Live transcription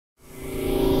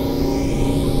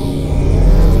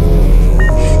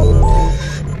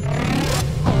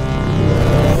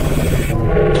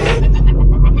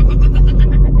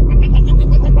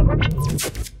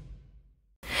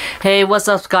Hey, what's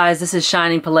up guys? This is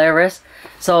Shining Polaris.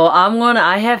 So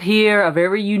I have here a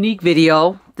very unique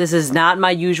video. This is not my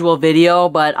usual video,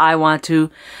 but I want to,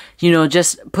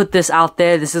 just put this out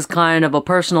there. This is kind of a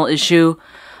personal issue.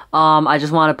 I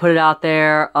just want to put it out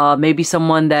there. Maybe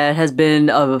someone that has been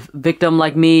a victim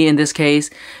like me in this case,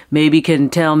 maybe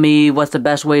can tell me what's the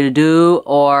best way to do,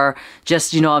 or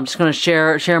just, I'm just going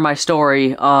to share my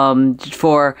story,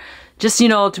 for just,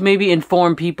 to maybe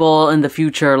inform people in the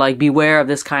future, like beware of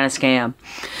this kind of scam.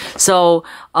 So,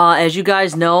 as you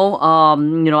guys know,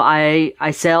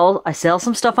 I sell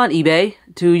some stuff on eBay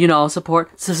to,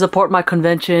 support my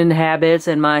convention habits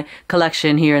and my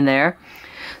collection here and there.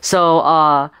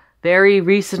 So, very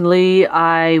recently,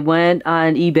 I went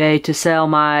on eBay to sell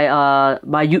my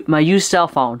my used cell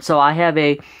phone. So I have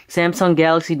a Samsung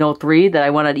Galaxy Note 3 that I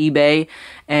went on eBay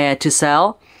to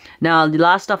sell. Now, the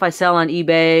last stuff I sell on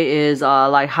eBay is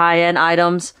like high-end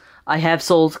items. I have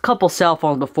sold a couple cell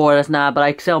phones before, but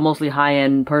I sell mostly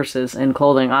high-end purses and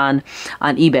clothing on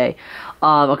eBay.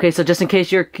 Okay, so just in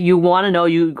case you want to know,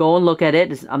 you go and look at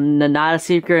it. I'm not a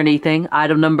secret or anything.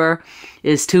 Item number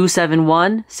is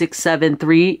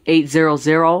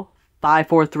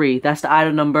 271-673-800-543. That's the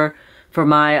item number for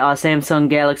my Samsung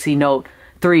Galaxy Note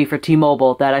 3 for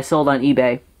T-Mobile that I sold on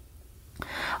eBay.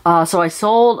 So I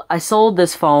sold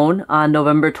this phone on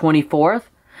November 24th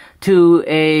to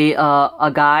a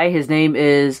guy. His name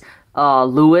is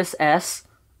Louis S.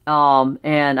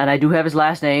 And I do have his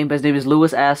last name, but his name is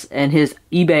Louis S. And his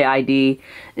eBay ID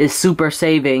is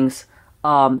supersavingz.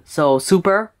 So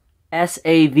super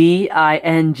SAVINGZ.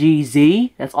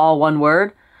 That's all one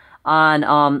word on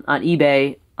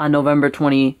eBay on November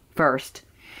 21st.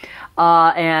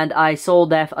 And I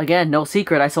sold that, again, no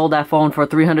secret, I sold that phone for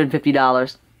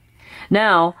 $350.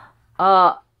 Now,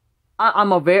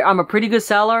 I'm a pretty good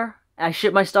seller. I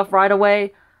ship my stuff right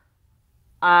away.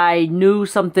 I knew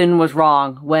something was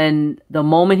wrong when the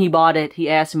moment he bought it, he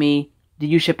asked me, "Did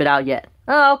you ship it out yet?"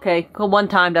 Oh, okay, cool, one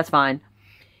time, that's fine.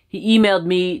 He emailed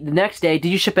me the next day, "Did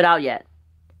you ship it out yet?"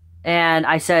 And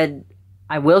I said,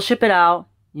 "I will ship it out.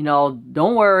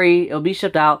 Don't worry, it'll be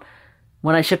shipped out."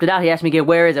 When I shipped it out, he asked me again,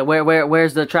 "Where is it?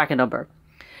 Where's the tracking number?"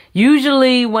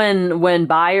 Usually when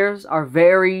buyers are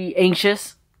very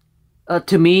anxious,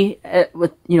 to me,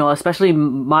 with, especially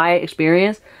my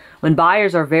experience, when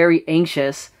buyers are very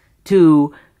anxious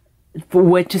to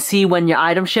see when your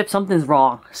item ships, something's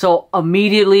wrong. So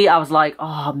immediately I was like,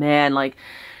 oh man, like,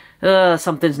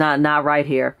 something's not right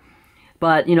here.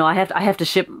 But, I have to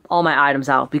ship all my items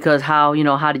out because how do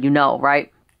you know,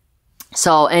 right?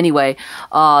 So anyway,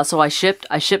 so I shipped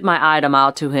my item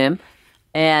out to him,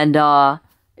 and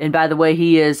by the way,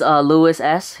 he is Louis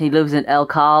S. He lives in El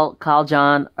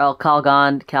Calgon,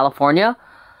 California,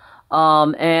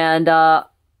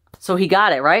 so he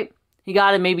got it, right? He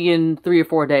got it maybe in 3 or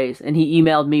 4 days, and he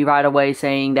emailed me right away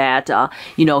saying that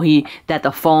that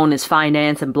the phone is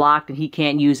financed and blocked and he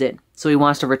can't use it, so he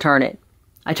wants to return it.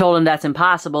 I told him that's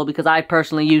impossible because I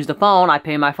personally use the phone. I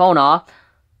pay my phone off.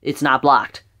 It's not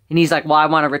blocked. And he's like, "Well, I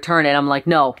want to return it." I'm like,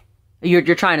 "No,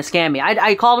 you're trying to scam me."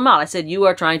 I called him out. I said, "You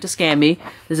are trying to scam me.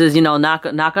 This is, not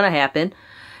going to happen."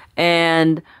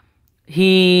 And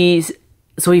he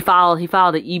filed an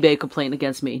eBay complaint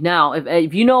against me. Now,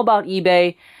 if you know about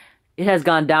eBay, it has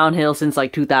gone downhill since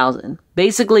like 2000.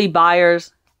 Basically,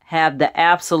 buyers have the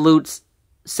absolute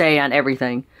say on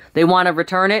everything. They want to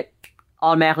return it,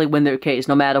 automatically win their case,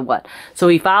 no matter what. So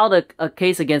he filed a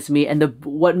case against me, and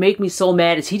what made me so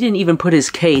mad is he didn't even put his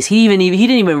case. He didn't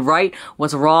even write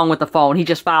what's wrong with the phone. He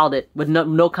just filed it with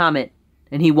no comment,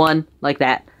 and he won like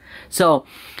that. So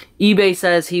eBay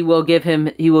says he will give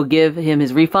him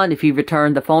his refund if he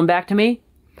returned the phone back to me.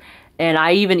 And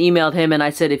I even emailed him and I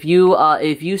said, if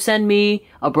you send me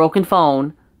a broken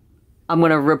phone, I'm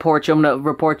going to report you. I'm going to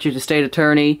report you to state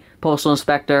attorney, postal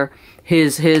inspector,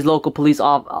 his local police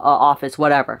office,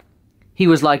 whatever. He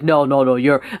was like, no, I'm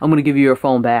going to give you your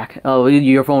phone back. Oh,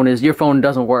 your phone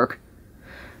doesn't work.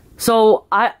 So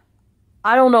I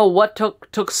don't know what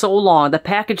took so long. The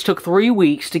package took 3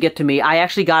 weeks to get to me. I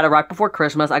actually got it right before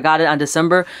Christmas. I got it on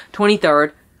December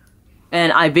 23rd,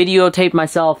 and I videotaped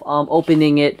myself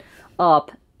opening it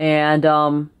up,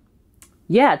 and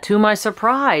yeah, to my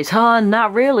surprise,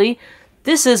 not really.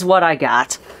 This is what I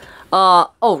got. Oh,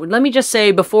 let me just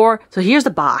say so here's the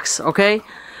box, okay?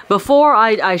 Before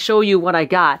I show you what I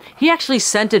got, he actually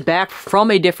sent it back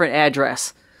from a different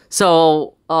address.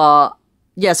 So,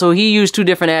 yeah, so he used 2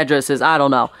 different addresses, I don't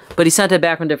know. But he sent it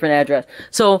back from a different address.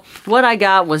 So, what I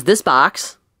got was this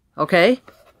box, okay?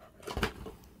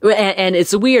 And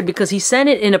it's weird because he sent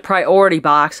it in a priority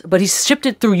box, but he shipped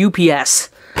it through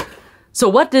UPS. So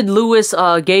what did Louis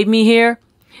gave me here?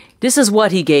 This is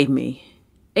what he gave me.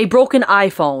 A broken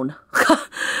iPhone.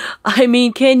 I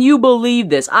mean, can you believe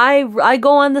this? I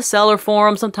go on the seller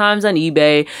forum sometimes on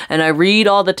eBay and I read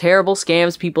all the terrible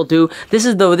scams people do. This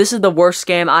is the worst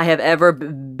scam I have ever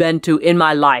been to in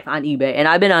my life on eBay, and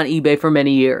I've been on eBay for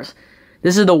many years.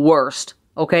 This is the worst,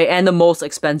 okay, and the most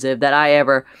expensive that I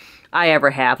ever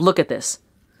have. Look at this.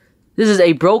 This is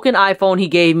a broken iPhone he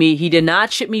gave me. He did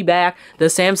not ship me back the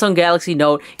Samsung Galaxy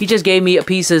Note. He just gave me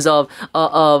pieces of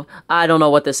I don't know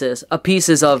what this is.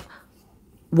 Pieces of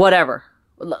whatever.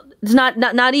 It's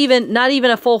not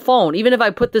even a full phone. Even if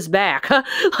I put this back,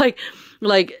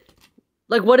 like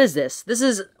what is this? This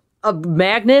is a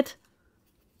magnet.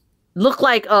 Look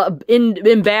like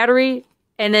in battery,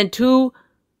 and then two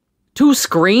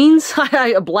screens,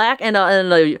 a black and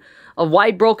a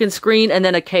white broken screen, and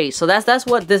then a case. So that's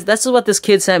what this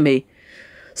kid sent me.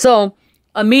 So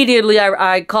immediately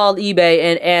I called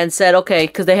eBay and said, okay,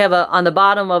 because they have on the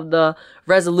bottom of the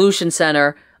resolution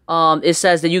center, it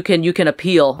says that you can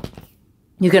appeal.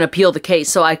 You can appeal the case.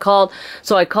 So I called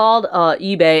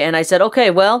eBay and I said,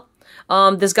 okay, well,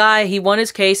 this guy, he won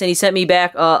his case and he sent me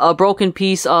back a broken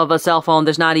piece of a cell phone.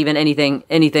 There's not even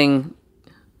anything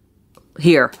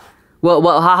here.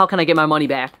 Well, how can I get my money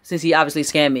back since he obviously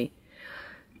scammed me?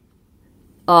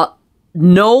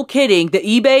 No kidding. The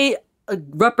eBay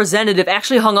representative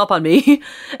actually hung up on me,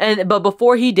 but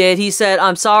before he did, he said,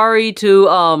 I'm sorry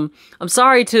to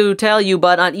tell you,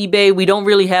 but on eBay, we don't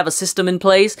really have a system in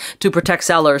place to protect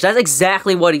sellers. That's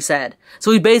exactly what he said.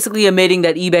 So he's basically admitting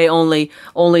that eBay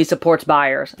only supports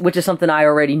buyers, which is something I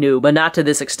already knew, but not to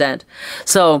this extent.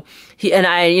 So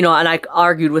I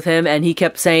argued with him, and he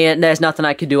kept saying, there's nothing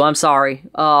I could do. I'm sorry.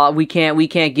 We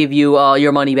can't give you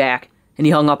your money back. And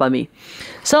he hung up on me.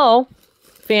 So,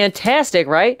 fantastic,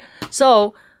 right?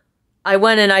 So, I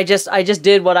went and I just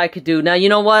did what I could do. Now, you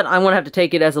know what? I'm gonna have to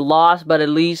take it as a loss, but at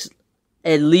least,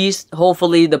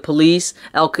 hopefully, the police,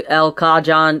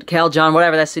 Caljon,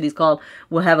 whatever that city's called,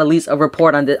 will have at least a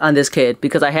report on this kid,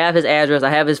 because I have his address, I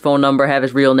have his phone number, I have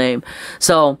his real name.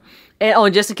 So,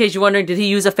 and just in case you're wondering, did he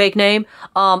use a fake name?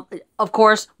 Of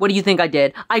course, what do you think I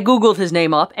did? I Googled his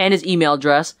name up and his email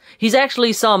address. He's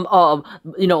actually some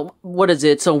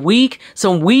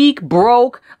weak,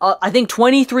 broke, I think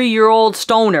 23-year-old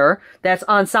stoner that's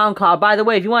on SoundCloud. By the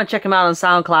way, if you want to check him out on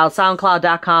SoundCloud,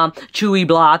 soundcloud.com, Chewy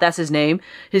Blah, that's his name.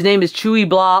 His name is Chewy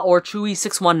Blah or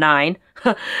Chewy619.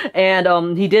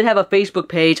 And, he did have a Facebook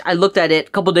page. I looked at it a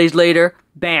couple days later.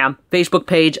 Bam! Facebook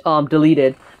page,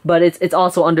 deleted. But it's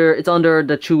also under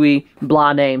the Chewy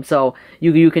Blah name, so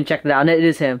you can check it out. And it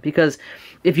is him, because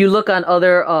if you look on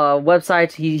other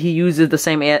websites, he uses the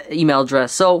same email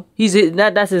address. So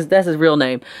that's his real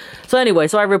name. So anyway,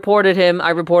 so I reported him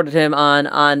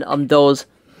on those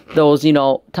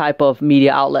type of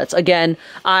media outlets. Again,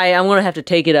 I'm gonna have to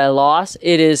take it at a loss.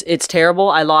 It's terrible.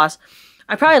 I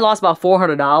probably lost about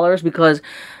 $400 because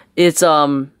it's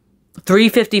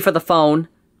 $350 for the phone.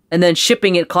 And then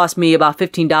shipping it cost me about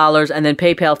 $15, and then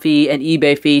PayPal fee and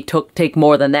eBay fee take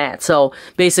more than that. So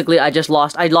basically, I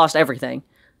lost everything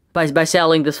by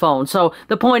selling this phone. So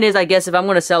the point is, I guess if I'm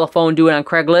going to sell a phone, do it on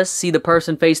Craigslist, see the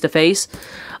person face to face,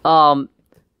 and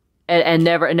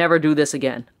never do this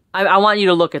again. I want you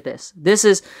to look at this.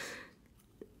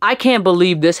 I can't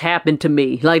believe this happened to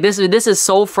me. Like, this is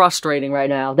so frustrating right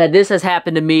now that this has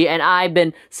happened to me, and I've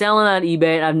been selling on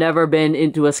eBay, and I've never been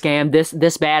into a scam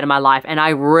this bad in my life. And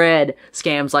I read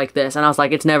scams like this, and I was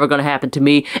like, it's never gonna happen to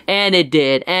me. And it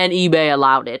did, and eBay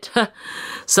allowed it.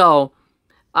 So,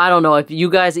 I don't know, if you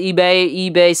guys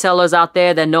eBay sellers out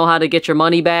there that know how to get your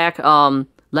money back,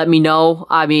 let me know.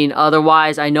 I mean,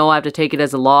 otherwise, I know I have to take it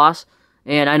as a loss.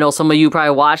 And I know some of you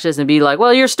probably watch this and be like,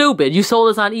 well, you're stupid. You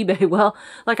sold this on eBay. Well,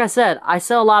 like I said, I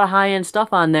sell a lot of high-end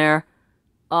stuff on there.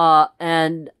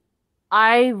 And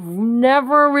I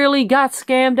never really got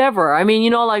scammed ever. I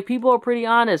mean, like, people are pretty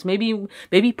honest.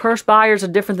 Maybe purse buyers are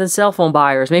different than cell phone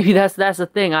buyers. Maybe that's the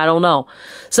thing. I don't know.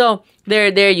 So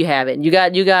there you have it.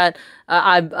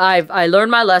 I learned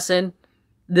my lesson.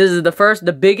 This is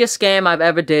the biggest scam I've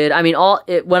ever did. I mean,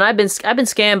 I've been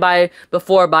scammed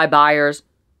before by buyers.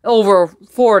 Over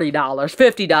 $40,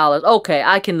 $50. Okay,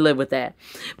 I can live with that.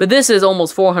 But this is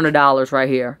almost $400 right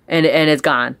here. And it's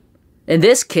gone. And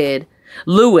this kid,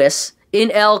 Lewis, in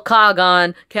El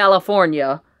Cajon,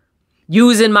 California,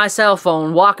 using my cell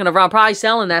phone, walking around, probably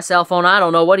selling that cell phone. I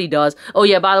don't know what he does. Oh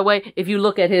yeah, by the way, if you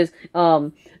look at his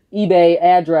eBay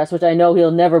address, which I know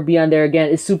he'll never be on there again,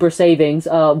 is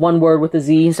supersavingz, one word with a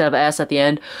Z instead of S at the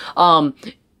end.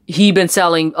 He been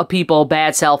selling people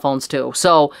bad cell phones too.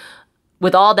 So,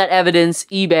 with all that evidence,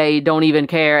 eBay don't even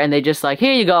care, and they just like,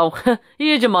 here you go,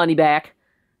 here's your money back.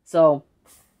 So,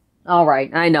 All right,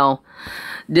 I know.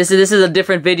 This is a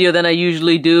different video than I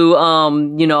usually do,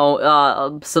 you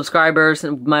know, subscribers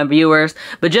and my viewers.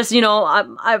 But just, you know,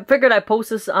 I figured I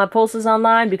post this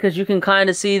online because you can kind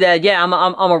of see that, yeah, I'm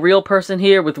a real person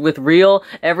here with real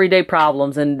everyday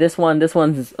problems. And this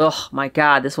one's, oh my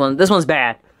God, this one's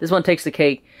bad. This one takes the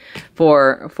cake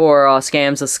for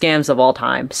scams of all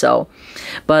time. So,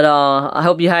 but I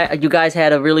hope you guys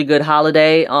had a really good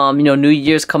holiday. You know, New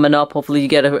Year's coming up. Hopefully you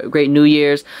get a great New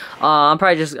Year's. I'm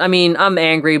probably just, I mean, I'm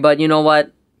angry, but you know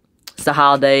what? It's the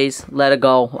holidays. Let it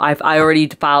go. I already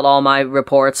filed all my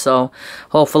reports, so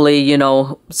hopefully, you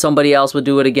know, somebody else will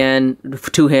do it again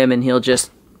to him, and he'll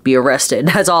just be arrested.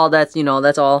 That's all. That's, you know,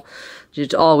 that's all.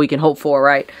 Just all we can hope for,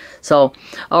 right? So,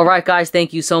 all right, guys,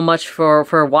 thank you so much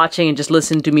for watching and just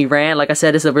listening to me rant. Like I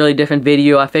said, it's a really different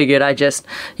video. I figured I just,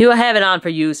 you know, have it on for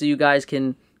you so you guys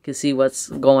can see what's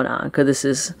going on, because this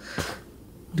is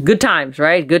good times,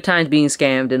 right? Good times being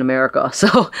scammed in America.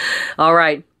 So, all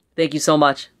right, thank you so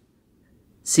much.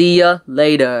 See ya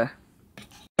later.